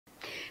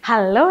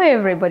Hello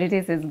everybody,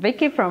 this is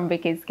Vicky from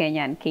Vicky's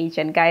Kenyan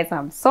Kitchen. Guys,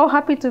 I'm so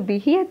happy to be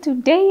here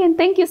today and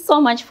thank you so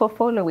much for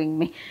following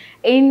me.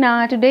 In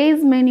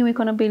today's menu, we're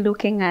going to be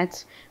looking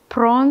at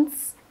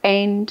prawns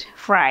and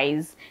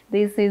fries.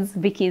 This is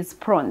Vicky's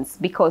prawns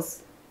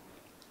because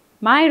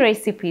my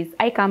recipes,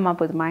 I come up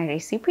with my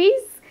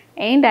recipes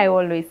and I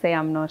always say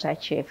I'm not a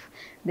chef.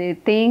 The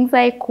things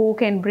I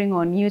cook and bring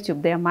on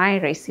YouTube, they're my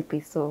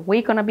recipes. So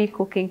we're going to be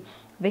cooking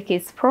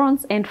Vicky's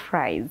prawns and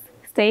fries.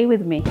 Stay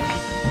with me.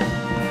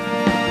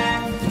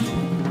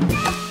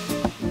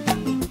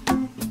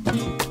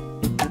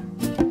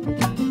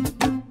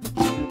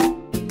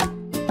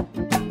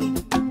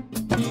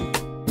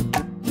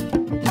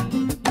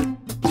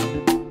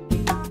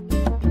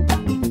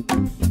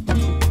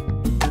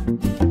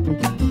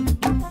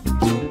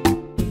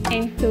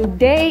 And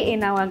today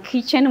in our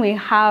kitchen we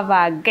have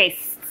our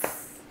guests.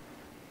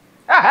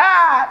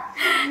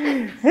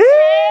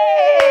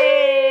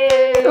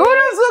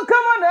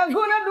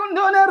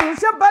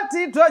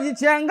 Chapatizzo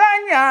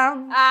jichanganya.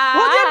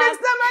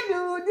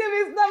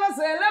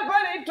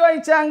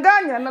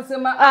 Jichanganya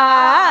nasema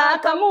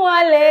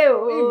Kamua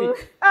leo.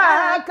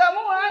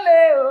 Kamua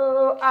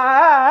leo.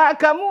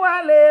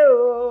 Kamua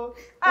leo.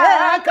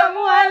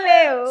 Kamua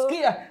leo.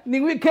 Sikia,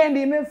 ni weekend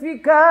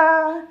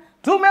imefika.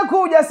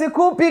 Tumekuja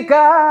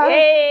sikupika.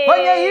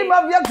 Kwenye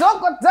hima vya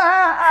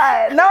tokota.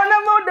 Naona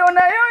muda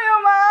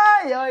unayoyoma.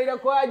 Yo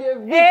inakuaje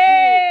Vicky?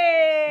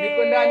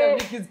 Niko ndani ya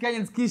Vicky's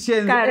Kenyan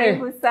Kitchen.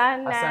 Karibu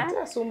sana.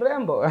 Asante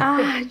sumrembo.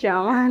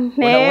 Jamani.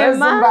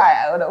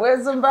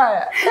 Unaweza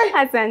mbaya.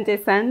 Asante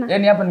sana.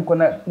 Yaani hapa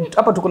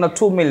tuko na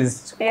 2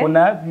 meals.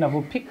 Kuna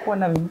vinavyopikwa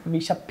na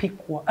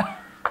vimeshapikwa.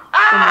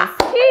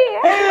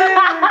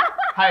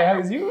 Hi, how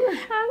is you?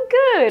 I'm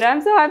good.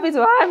 I'm so happy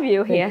to have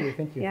you here.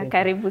 Thank you. Yeah,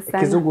 karibu sana.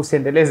 Kizungu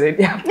usiendeleze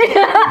hapo.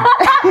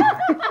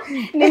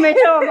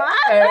 Nimechoma.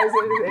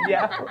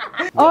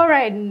 All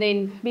right,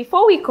 then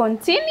before we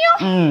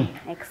continue,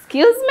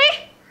 excuse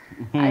me.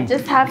 I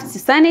just have to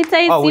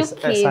sanitize you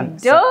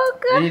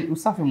kidogo.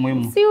 Usafi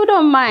muhimu. Si you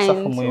don't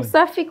mind.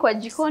 Usafi kwa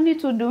jikoni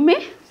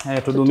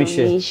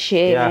tudumishe.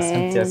 Yeah,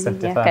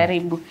 asante.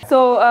 Karibu.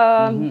 So,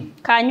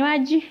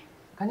 kanywaji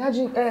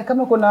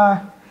kama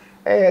kuna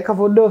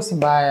kavodo si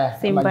mbaya.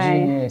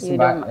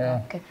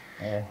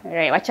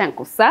 Right, wacha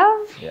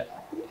nikuserve. Yeah.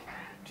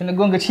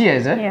 Tunagonga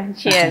cheers Yeah,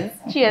 cheers.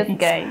 Cheers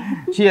guys.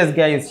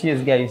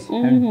 Cheers guys.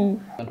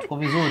 Tuko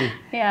vizuri.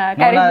 Yeah,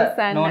 karibu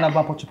sana. Naona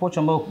mapochopocho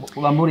ambayo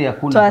bamburi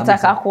hakuna.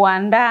 Tunataka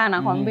kuandaa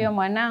na kwambia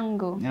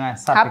mwanangu.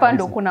 Hapa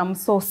ndo kuna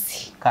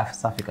msosi.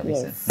 Safi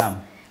kabisa. Naam.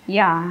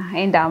 Yeah,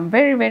 and I'm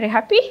very, very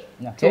happy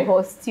to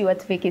host you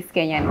at Vicky's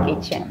Kenyan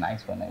Kitchen.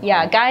 Nice one.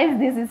 Yeah, guys,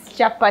 this is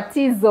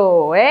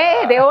Chapatizzo,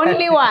 the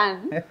only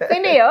one.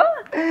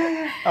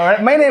 All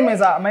right, my name is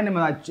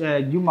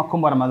Juma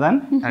Kombo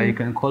Ramadan. You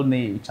can call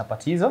me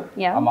Chapatizzo.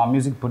 Yeah. I'm a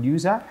music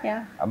producer.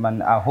 Yeah. I'm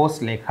a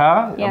host like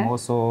her. Yeah.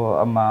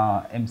 I'm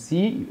a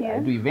MC. Yeah. I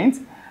do events.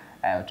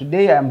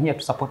 Today I'm here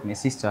to support my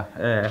sister,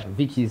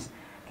 Vicky's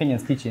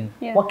Kenyan's Kitchen.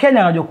 Yeah. Wakenya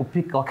wanajua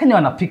kupika, Wakenya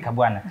wanapika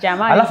bwana.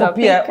 Alafu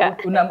pia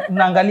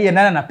unaangalia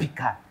nani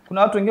anapika.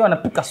 Kuna watu wengine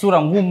wanapika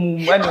sura ngumu,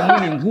 yani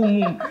mwili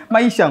ngumu,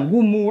 maisha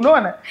ngumu,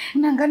 unaona?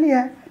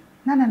 Unaangalia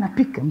nani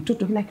anapika,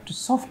 mtoto like to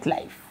soft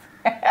life.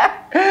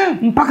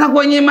 Mpaka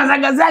kwenye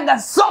mazagazaga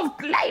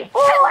soft life.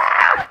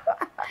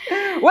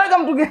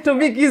 Welcome to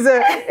Vicky's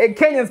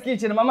Kenyan's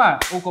Kitchen. Mama,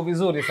 uko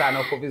vizuri sana,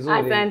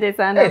 Asante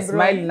sana bro.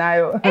 Smile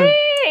nayo.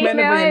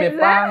 Meno kwenye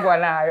mepangwa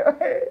nayo.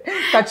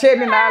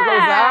 Kacheni nako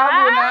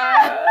zahabu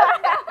nayo.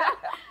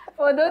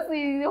 For those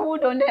who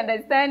don't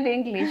understand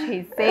English,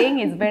 he's saying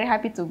he's very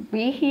happy to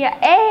be here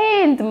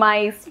and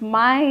my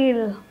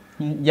smile.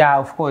 Yeah,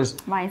 of course.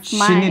 My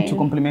smile. She needs to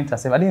compliment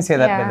herself. I didn't say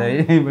that by the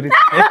way, but it's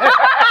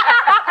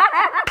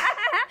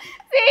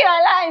See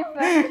your life.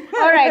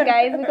 All right,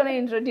 guys, we're gonna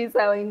introduce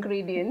our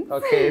ingredients.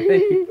 Okay,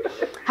 thank you.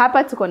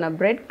 Hapa tuko na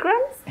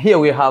breadcrumbs. Here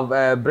we have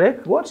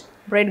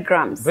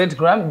Breadcrumbs. Breadcrumbs.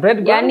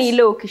 Yani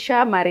ile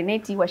ukisha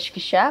marinate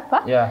washikisha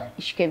hapa. Yeah.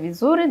 Ishike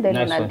vizuri then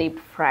Nice una one. deep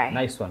fry.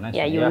 Nice one.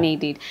 Yeah, you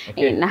need it.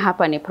 Okay. Na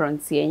hapa ni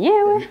prawns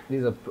yenyewe.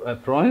 These are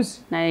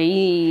prawns. Na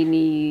hii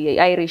ni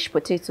Irish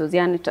potatoes,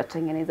 yani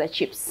tutatengeneza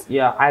chips.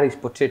 Yeah, Irish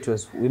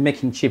potatoes. We're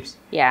making chips.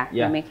 Yeah,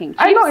 we're making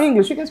chips. I know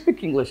English. You can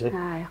speak English.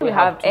 We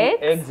have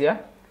eggs. Yeah.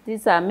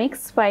 These are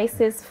mixed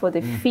spices for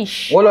the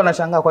fish. Wale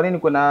wanashangaa kwa nini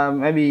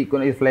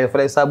kuna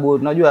fly sabu,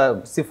 unajua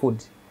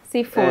seafood.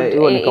 Seafood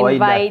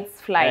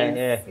invites flies.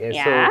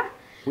 Yeah.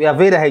 So we are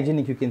very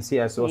hygienic, you can see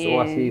us. So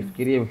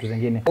wasifikirie vitu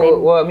zingine.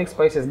 Mixed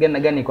spices gani na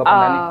gani kwa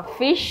hapa ndani?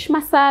 Fish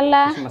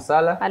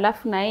masala.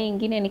 Alafu na hii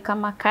nyingine ni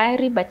kama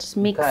curry but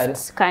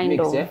mixed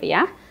kind of,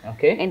 yeah.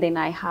 Okay. And then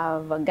I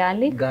have a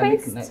garlic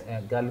paste.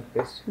 Garlic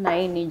paste. Na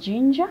hii ni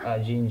ginger.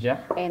 Ginger.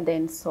 And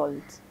then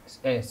salt.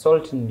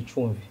 Salt ni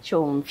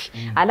chumvi.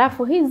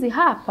 Alafu hizi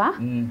hapa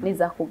ni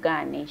za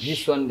kugarnish.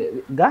 This one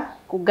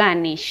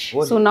kugarnish.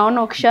 So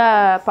unaona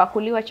ukisha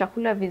pakuliwa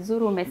chakula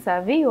vizuri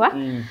umesaviwa,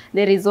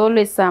 there is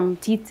always some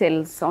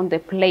details on the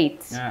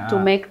plate to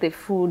make the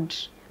food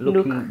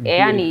look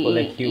yani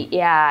like you.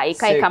 Yeah,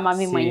 ikae kama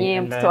mimi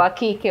mwenyewe mtoto wa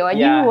kike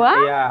wajua.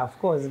 Yeah, of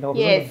course.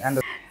 Yes.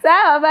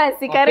 Sawa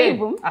basi,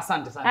 karibu.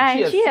 Asante sana.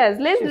 Cheers.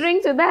 Let's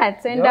drink to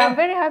that. And I'm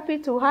very happy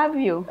to have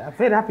you. I'm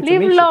very happy to live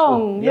meet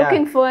long. you. Yeah.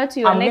 Looking forward to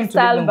your next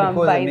album,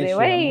 by the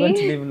way. I'm going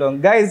to live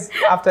long. Guys,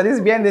 after this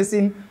behind the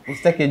scene, we'll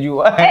take a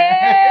Jew.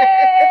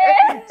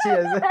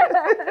 Cheers.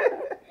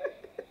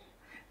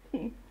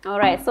 All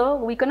right, so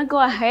we're going to go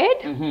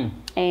ahead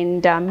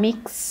and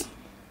mix,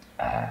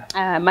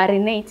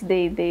 marinate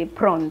the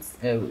prawns.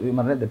 We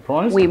marinate the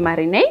prawns? We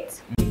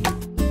marinate.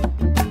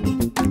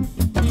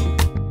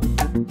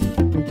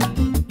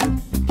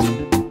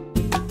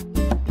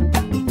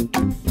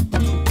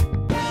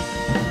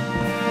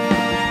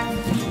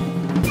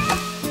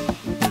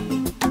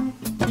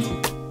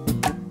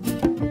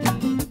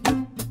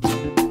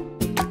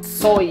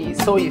 Soy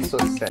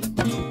sauce.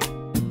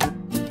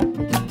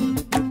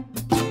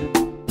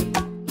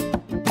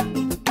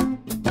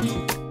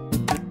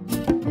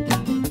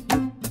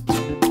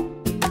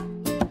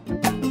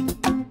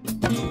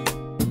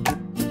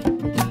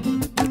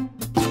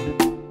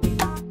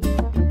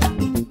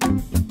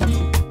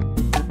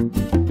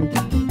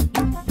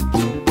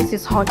 This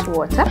is hot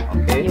water.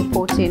 Okay. You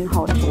put in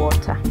hot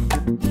water.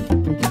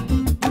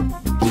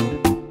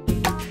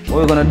 What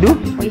we're gonna do?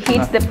 We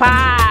heat the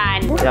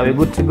pan. Yeah, we're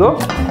good to go.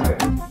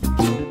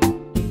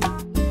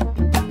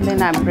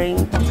 Then I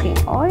bring cooking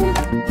oil.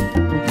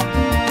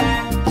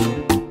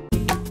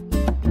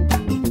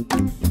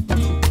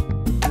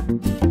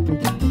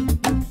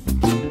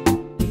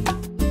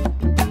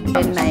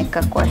 Then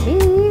naeka kwa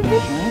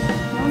hivi.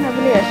 Naona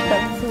vile yashika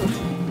vizuri.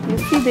 You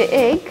see the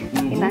egg?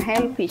 Ina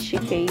help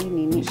ishike hii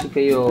nini?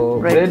 Ishike hiyo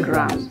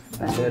breadcrumbs.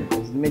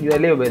 Nimejua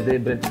leo by the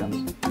breadcrumbs.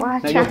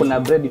 Najua kuna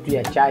bread tu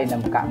ya chai na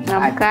mkate. Na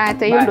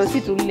mkate, hiyo ndio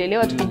sisi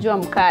tulilelewa tukijua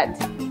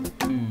mkate.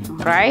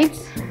 Right?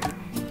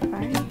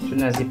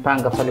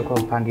 Tunazipanga pale kwa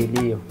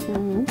mpangilio.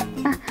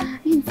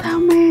 Hii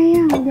sama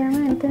yangu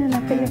jamani, tena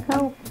napeleka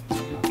huko.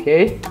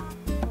 Okay.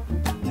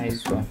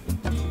 Nice one.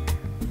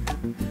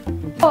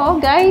 Oh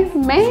guys,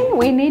 men,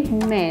 we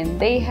need men.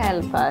 They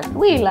help us.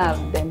 We love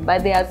them,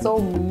 but they are so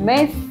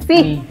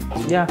messy.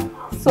 Yeah.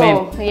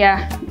 So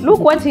yeah, look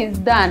what he's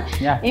done.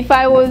 Yeah. If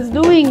I was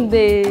doing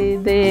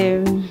the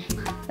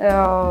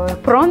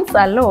prawns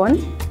alone,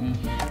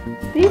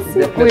 this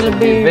will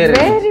be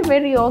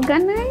very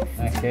organized.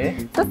 Okay.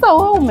 Sasa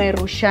wewe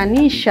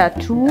umerushanisha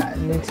tu.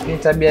 Ni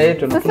tabia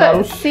yetu.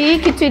 Sasa si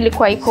kitu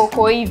ilikuwa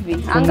ikoko hivi.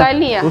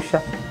 Angalia.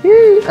 Rusha.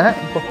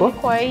 Ikoko.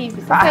 Kwa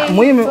hivi. Sasa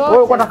muhimu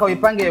wewe unataka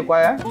uipange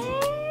kwa ya?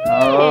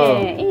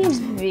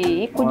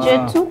 Hivi ikuje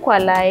tu kwa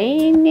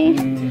laini.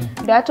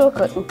 Ndio hata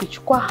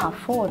ukichukua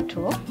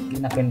hafoto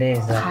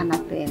inapendeza.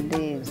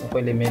 Anapendeza.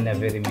 Kweli men are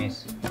very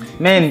messy.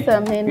 Men,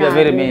 you are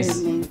very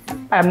messy.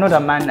 I am not a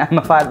man, I'm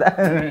a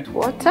father.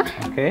 Water.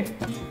 Okay.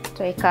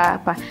 Tuweka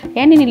hapa.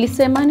 Yaani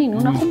nilisema nini?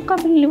 Unakumbuka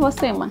vile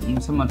nilivyosema?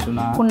 Nilisema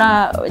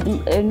kuna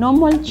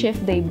normal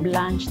chef they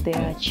blanch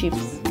their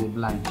chips. They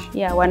blanch.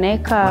 Yeah,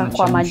 wanaweka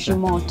kwa maji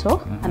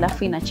moto,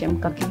 alafu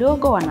inachemka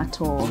kidogo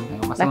wanatoa.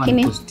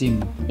 Lakini steam.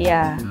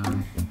 Yeah.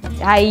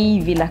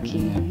 Hivi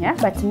lakini, yeah,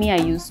 but me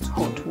I used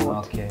hot water.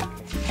 Okay.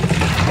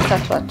 Sasa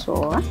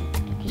tuatoa.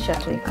 Kisha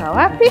tuweka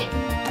wapi?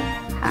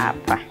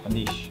 Hapa.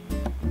 Dish.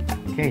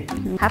 Okay.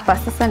 Hapa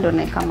sasa ndio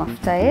naweka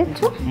mafuta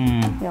yetu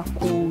ya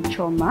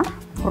kuchoma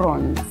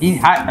prawns.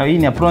 Hii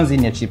ni prawns, hii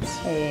ni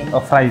chips.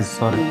 Or fries,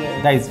 sorry.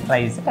 Yes. Guys,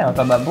 fries.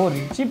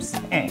 Watababuri chips.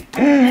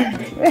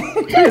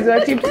 Hizo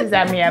chips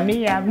za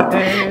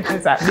 100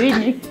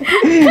 sabini.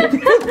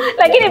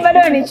 Lakini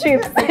bado ni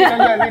chips.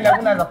 Unajua zile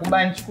kuna za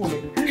kubunch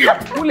kule.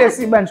 Kule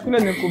si bunch, kule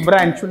ni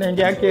kubranch,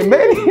 unaingia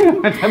kembeni.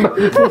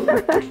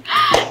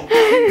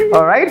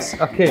 All right?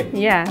 Okay.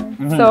 Yeah.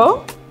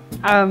 So,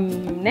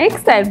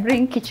 next I'll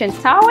bring kitchen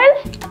towel.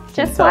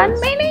 Just 1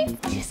 minute.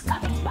 Just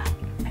coming back.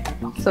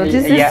 So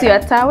this is your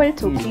towel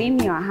to clean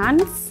your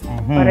hands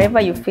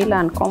wherever you feel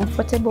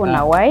uncomfortable on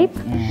a wipe.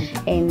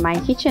 And my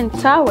kitchen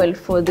towel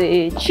for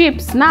the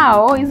chips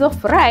now is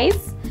of rice.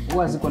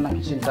 Huwa ziko na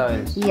kitchen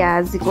towels?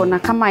 Yeah, ziko na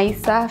kama hii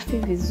safi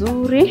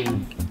vizuri.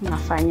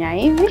 Unafanya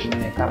hivi.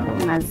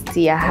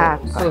 Unazitia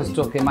hapa. So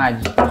zitoke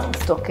maji.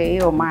 Zitoke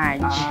hiyo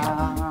maji.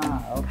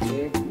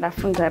 Okay.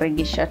 Alafu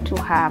nitaregesha tu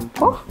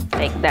hapo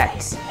like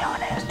that.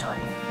 Naona hiyo story.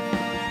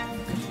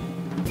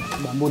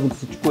 Bambuni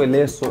msichukue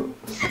leso.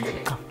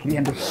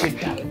 Kafikiria ndio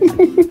shida.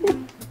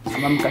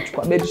 Kama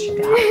mkachukua bed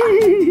sheet.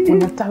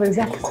 Kuna towels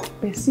zake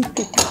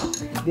specific.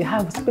 They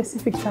have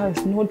specific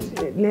towels, not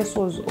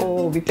lesos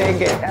or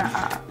vitenge.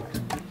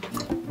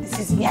 This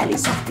is really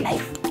soft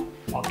life.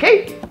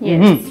 Okay?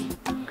 Yes.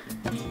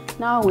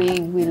 Now we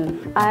will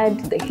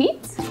add the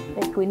heat.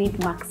 Like we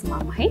need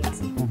maximum heat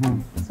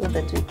so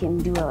that we can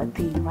do our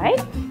thing, right?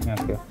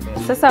 Okay.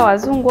 Sasa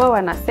wazungu wao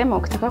wanasema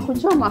ukitaka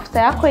kujua mafuta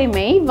yako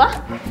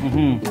imeiva,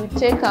 you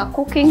take a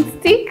cooking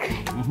stick,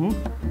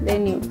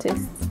 then you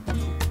taste.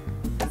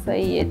 Sasa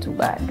hii yetu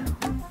bado.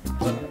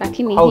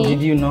 Lakini how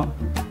did you know?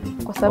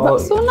 Kwa sababu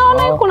si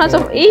unaona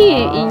kuna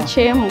hii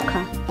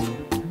inchemka.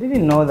 I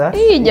didn't know that.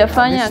 Hii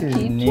hajafanya kitu.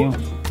 New.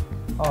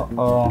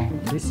 Oh,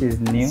 this is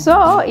new.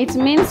 So it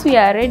means we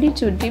are ready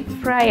to deep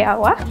fry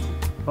our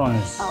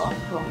Prawns. prawns.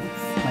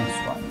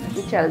 Nice one.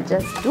 Which I'll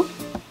just do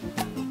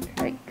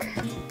like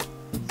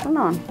so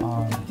on.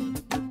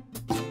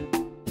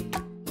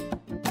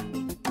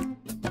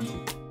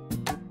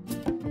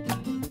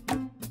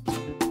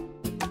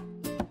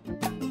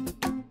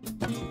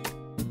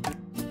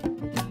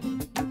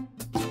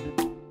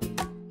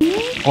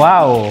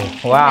 Wow.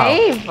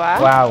 Imeiva.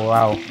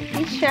 Wow.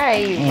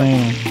 Ishaiva.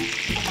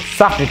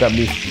 Safi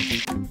kabisa.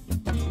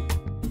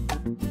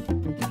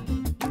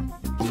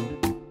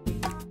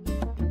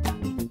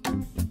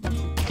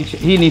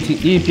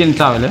 Hii pia ni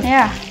towel eh?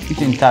 Yeah.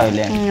 Hii ni towel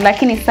eh?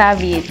 Lakini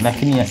serviette.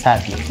 Lakini ya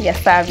serviette. Ya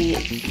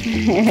serviette.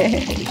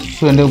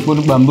 Tuende kwa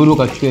bambulu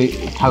kachukue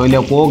towel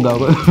ya kuoga.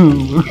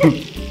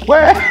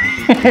 Wewe.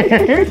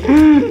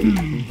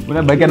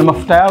 Unabaki na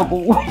mafuta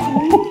yako.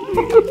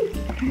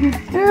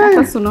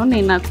 Sasa unaona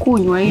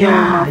inakunywa hiyo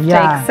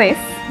mafuta excess.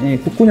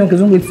 Kukunywa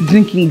kizungu it's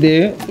drinking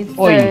the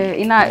oil.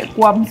 Ina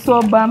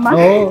kuabsorb ama.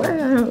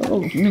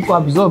 Ni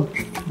kuabsorb.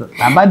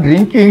 I'm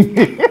drinking.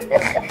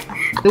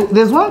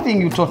 There's one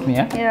thing you taught me,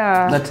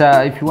 Yeah.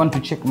 that if you want to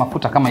check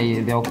mafuta kama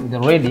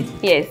they're ready,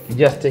 Yes. you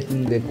just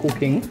taking the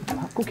cooking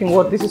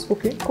what this is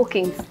cooking?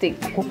 Cooking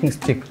stick. Cooking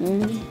stick.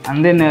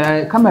 And then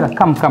camera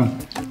come.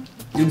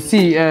 You'll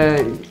see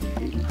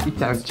it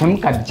has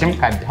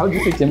chemkad. How do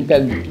you say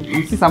chemkad?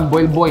 You see some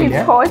boil, It's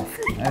yeah? hot.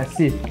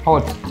 See,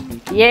 hot.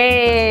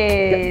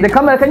 Yay! The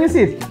camera, can you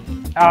see it?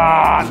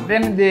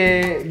 Then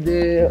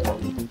the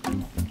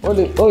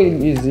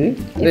oil is ready.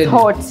 It's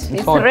hot.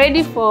 It's hot.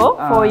 ready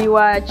for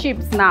your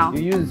chips now.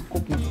 You use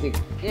cooking stick.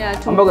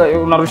 Yeah, Ambaga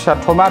unarusha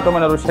tomato ama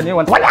unarusha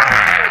nini?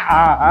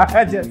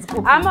 Just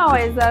cook. ama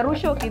waweza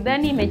rusha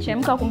ukidhani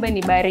imechemka kumbe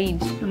ni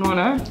baridi.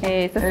 Unaona?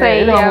 Sasa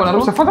ile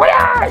unarusha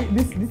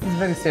this is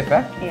very safe,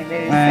 eh? Yeah,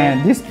 very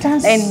safe.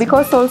 Distance. And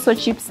because also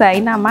chips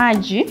haina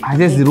maji,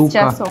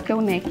 haziruka. just okay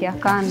unaekea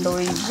kando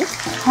hivi.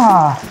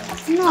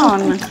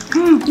 Unaona?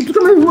 Kitu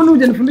kama hivi mbona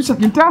hujanifundisha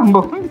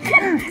kitambo?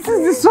 This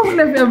is the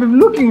softness I've been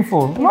looking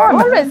for.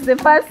 Always the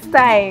first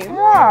time.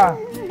 Yeah.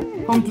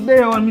 From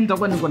today on mimi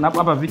nitakuwa niko na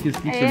hapa Vicky's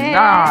kitchen.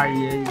 Yeah.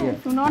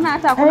 Unaona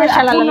hata hakuna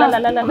shalala.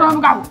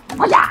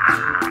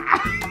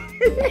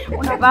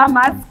 Unavaa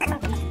mask.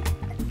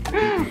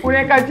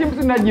 Unaweka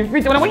chips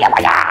unajificha.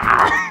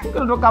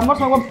 Unatoka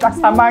moto kwa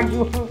samaki.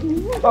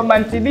 Kwa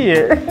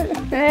mantidie.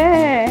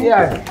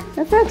 Yeah.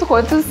 Sasa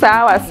tuko tu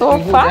sawa so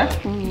far.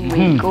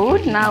 We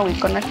good. Now we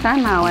gonna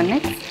turn our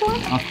next one.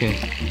 Okay.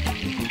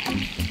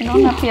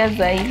 Unaona pia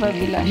zaiva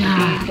bila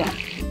shida.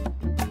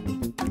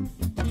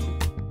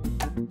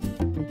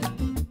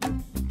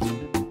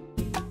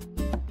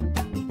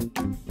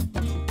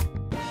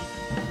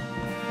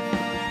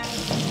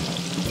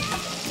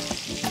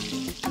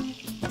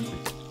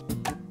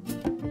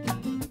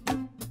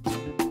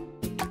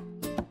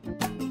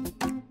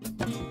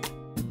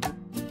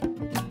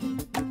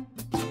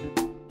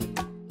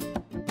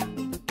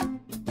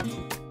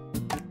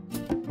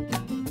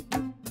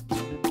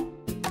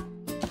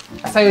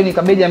 Sasa hiyo ni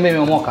kabeji ambayo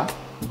imeomoka.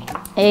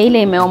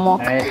 Ile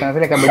imeomoka. Kuna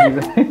zile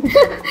kabeji.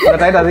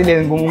 Unataita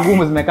zile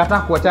ngumu zimekataa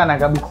kuachana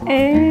kabisa.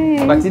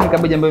 Wakati ni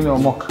kabeji ambayo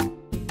imeomoka.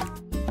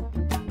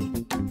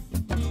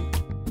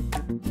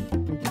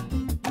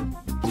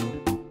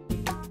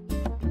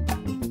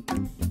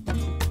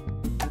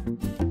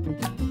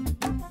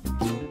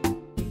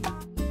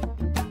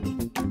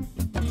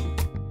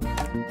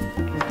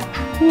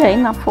 Hii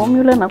haina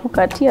formula na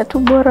kukatia tu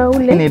bora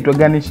ule. Inaitwa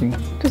garnishing.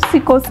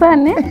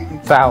 Tusikosane.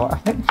 Sawa.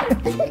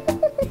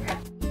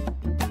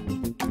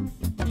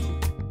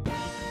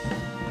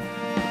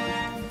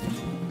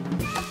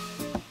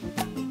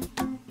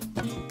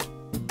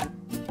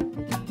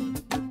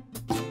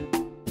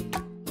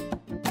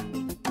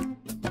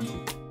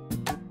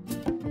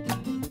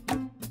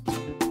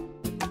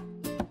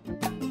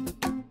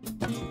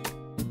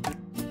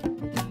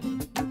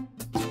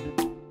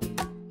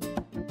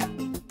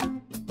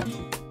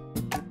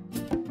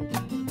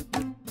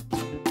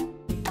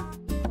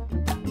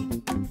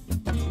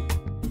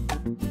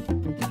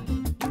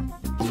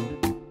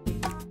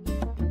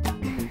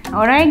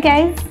 Alright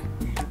guys,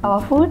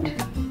 our food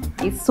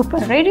is super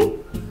ready.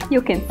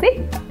 You can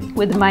see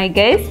with my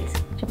guest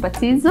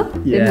Chapatizzo,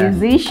 the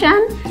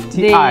musician,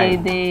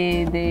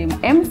 the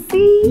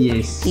MC.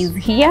 Yes. Is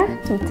here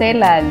to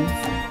tell us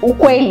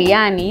ukweli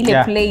yani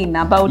ile plain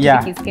about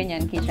Vicky's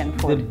Kenyan kitchen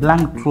food. The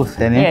blank truth,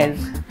 Yes.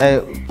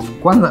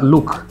 Kwanza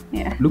look.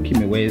 Yeah. Look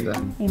imeweza.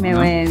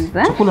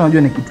 Imeweza. Chakula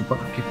unajua ni kitu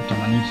paka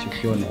kikutamanishi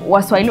ukione.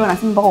 Waswahili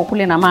wanasema mpaka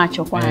ukule na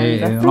macho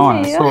kwanza.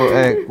 Unaona? So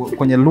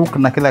kwenye look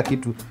na kila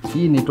kitu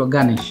hii inaitwa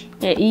garnish.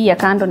 Hii ya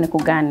kando ni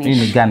kugarnish.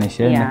 Hii ni garnish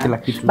na kila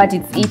kitu. But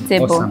it's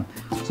eatable. Awesome.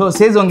 So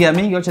siwezi ongea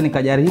mingi, acha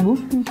nikajaribu.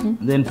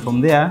 Then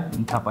from there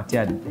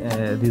nitapatia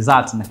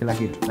result na kila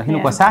kitu. Lakini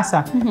kwa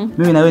sasa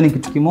mimi na wewe ni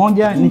kitu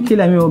kimoja, ni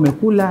kila mimi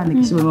umekula,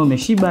 nikishiba mimi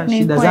umeshiba,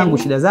 shida zangu,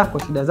 shida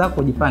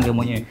zako jipange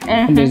mwenyewe.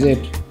 Ndio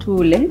zetu.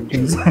 Tule.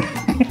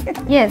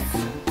 Yes.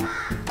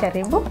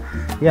 Karibu.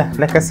 Yeah,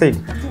 like I said,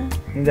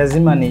 ni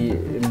lazima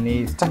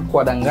ni sitaki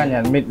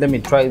kuwadanganya. Let me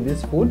try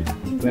this food.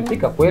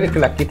 Tumepika kweli,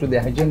 kila kitu, the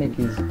hygienic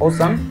is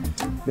awesome.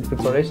 The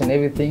preparation,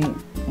 everything.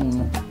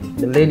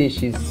 The lady,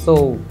 she's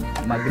so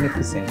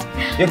magnificent.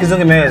 Hiyo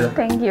kizungu imeweza?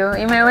 Thank you.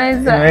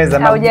 Imeweza. Imeweza.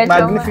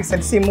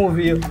 Magnificent si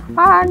movie hiyo.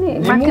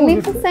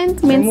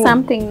 Magnificent means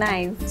something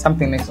nice.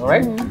 Something nice, all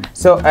right?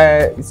 So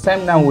it's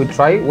time now we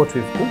try what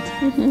we've cooked.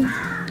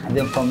 And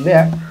then from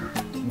there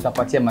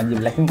nitapatia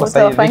majibu, lakini kwa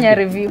sasa tutafanya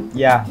review.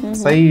 Yeah.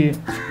 Sasa hii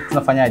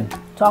tunafanyaje?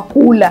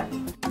 Tutakula.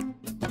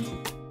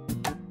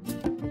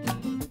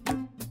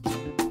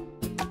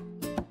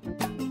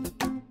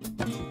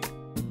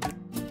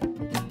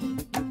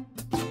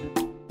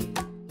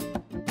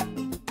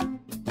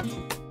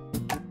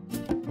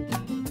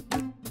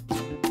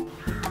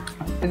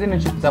 Hizi ni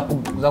chips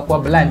za kuwa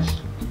blanch.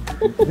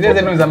 Zile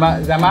zenu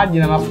za maji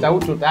na mafuta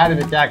uto tayari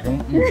peke yake.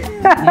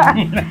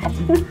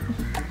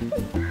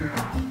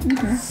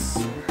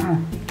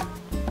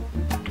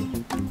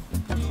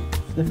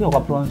 Sifika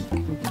kwa prawns.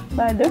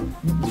 Bado?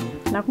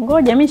 Na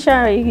kungoja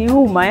misha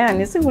iuma,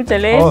 yani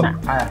sikuchelewesha.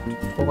 Haya,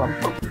 kwa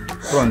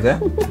prawns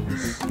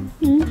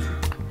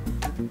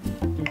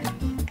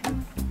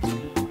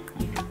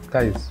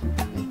Guys.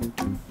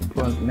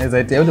 Prawns naweza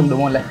itia yote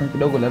mdomoni, lakini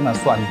kidogo lazima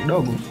swali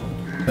kidogo.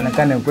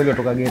 Tuonekane kweli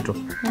kutoka ghetto.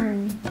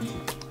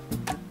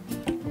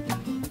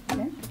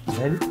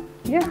 Ready?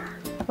 Yeah,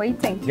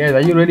 waiting. Guys,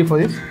 are you ready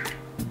for this?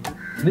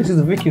 This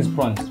is Vicky's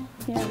prawns.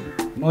 Yeah.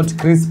 Not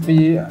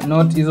crispy,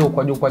 not hizo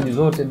kwaju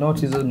zote,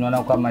 not hizo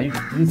unaona kama hivi.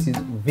 This is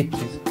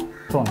Vicky's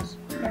prawns.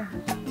 Yeah.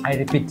 I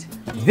repeat,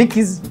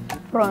 Vicky's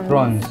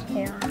prawns.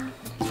 Yeah.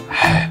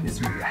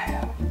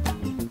 Bismillah.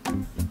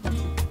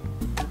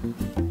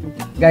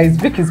 Guys,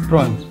 Vicky's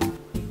prawns.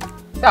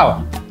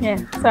 Sawa? Yeah,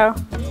 so.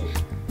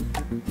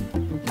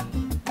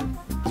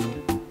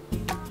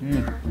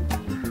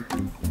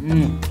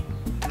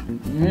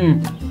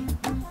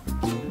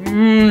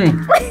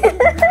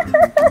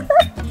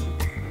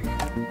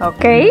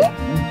 Okay.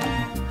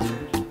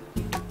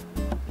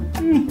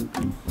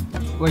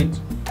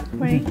 Wait.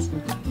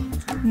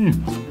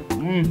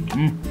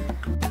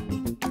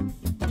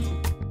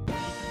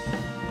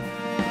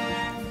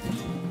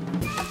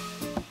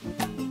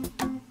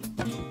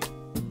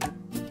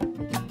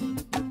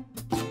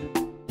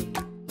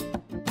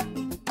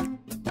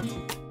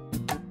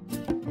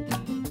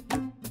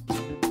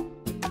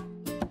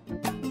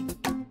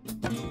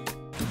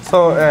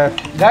 So,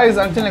 guys,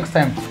 until next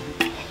time,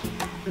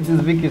 this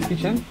is Vicky's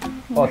kitchen,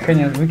 or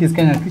Vicky's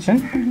Kenyan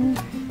kitchen.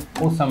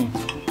 Awesome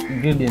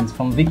ingredients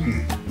from Vicky's.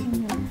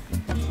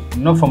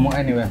 Not from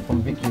anywhere,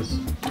 from Vicky's.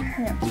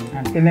 Yeah.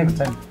 Until next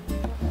time,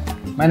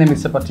 my name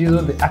is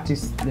Chapatizzo, the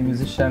artist, the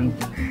musician,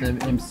 the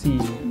MC,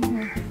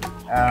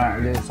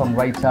 the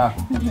songwriter,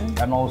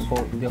 and also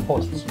the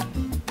host.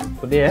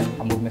 Today,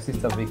 I'm with my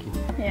sister Vicky.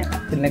 Yeah.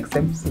 Till next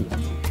time, see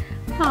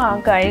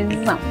you. Guys,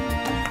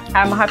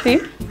 I'm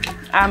happy.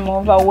 I'm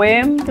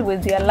overwhelmed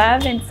with your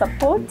love and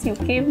support you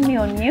give me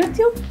on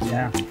YouTube,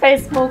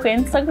 Facebook,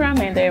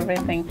 Instagram, and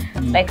everything.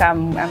 Like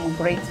I'm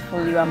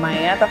grateful. You are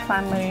my other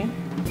family.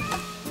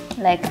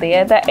 Like the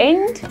other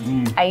end.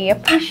 I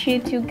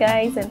appreciate you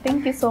guys and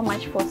thank you so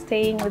much for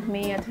staying with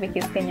me at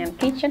Vicky's Kenyan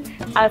Kitchen.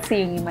 I'll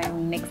see you in my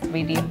next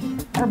video.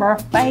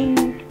 Bye.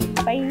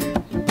 Bye.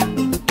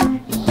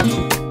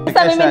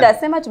 Sasa mimi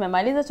ndasema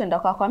tumemaliza, tuenda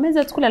kwa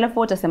meza tukule, alafu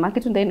utasema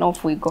kitu then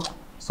off we go.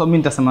 So mimi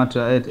nitasema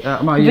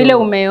vile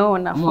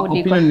umeona food iko.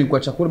 Opinion ni kwa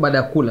chakula baada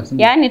ya kula.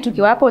 Yaani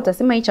tukiwa hapo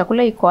utasema hii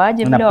chakula iko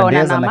aje, vile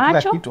waona na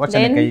macho.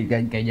 Acha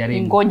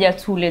nikaijaribu. Ngoja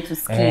tule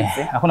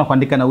tusikize. Hakuna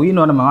kuandika na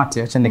wino wala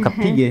mawate, acha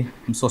nikapige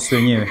msosi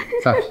wenyewe.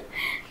 Safi.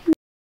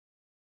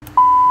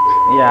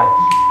 Yeah.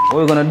 What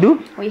we're gonna do?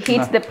 We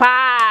heat the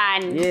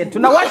pan. Yeah,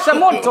 tunawasha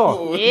moto.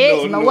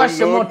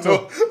 Tunawasha moto.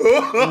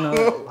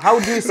 How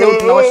do you say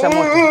tunawasha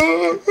moto?